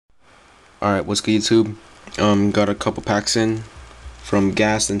Alright, what's good YouTube? Got a couple packs in from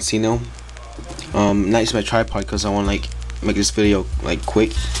Gast and Seno. Not using my tripod because I want to like make this video like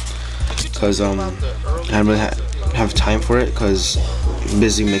quick, because I haven't really have time for it because I'm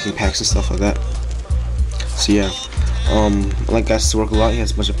busy making packs and stuff like that. So yeah, I like Gast to work a lot. He has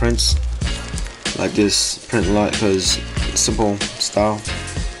a bunch of prints. I like this print a lot because it's simple style,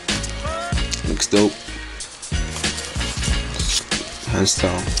 looks dope. Hand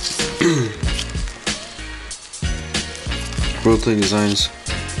style. Role-playing designs.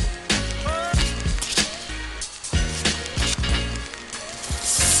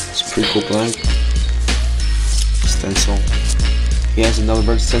 It's a pretty cool blank. Stencil. He has another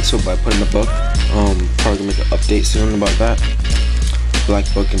bird stencil, but I put in the book. Probably gonna make an update soon about that.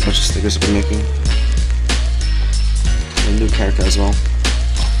 Black book and a bunch of stickers I've been making. And a new character as well.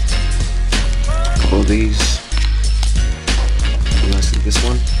 A couple of these. Let's see this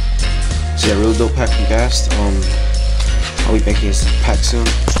one. So yeah, really dope pack from Gast. I'll be making this pack soon.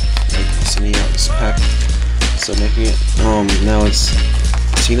 Like sending out this pack. So making it. Now it's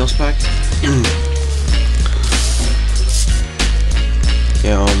Seno's pack.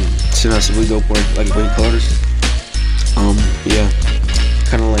 Yeah. Seno has some really dope work, like great colors. Yeah.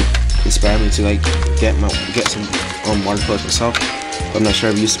 Kind of like inspired me to like get some watercolors myself. But I'm not sure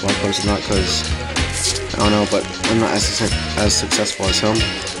if I use watercolors or not, because I don't know, but I'm not as successful as him.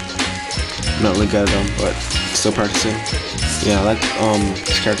 I'm not really good at them, but still practicing. Yeah, I like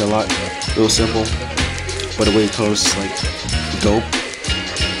this character a lot. Real simple, but the way it colors is like dope.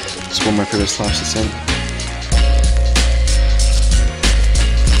 It's one of my favorite slaps to send.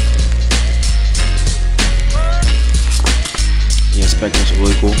 Yeah, spectrums are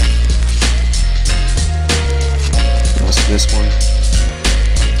really cool. Also this one.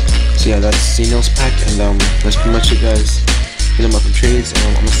 So yeah, that's Seno's pack, and that's pretty much it, guys. Hit them up for trades.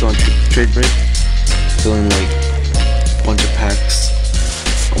 I'm still on trade break, filling like a bunch of packs,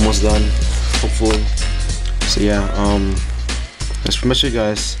 almost done, hopefully. So yeah, that's pretty much it,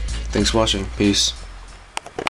 guys. Thanks for watching. Peace.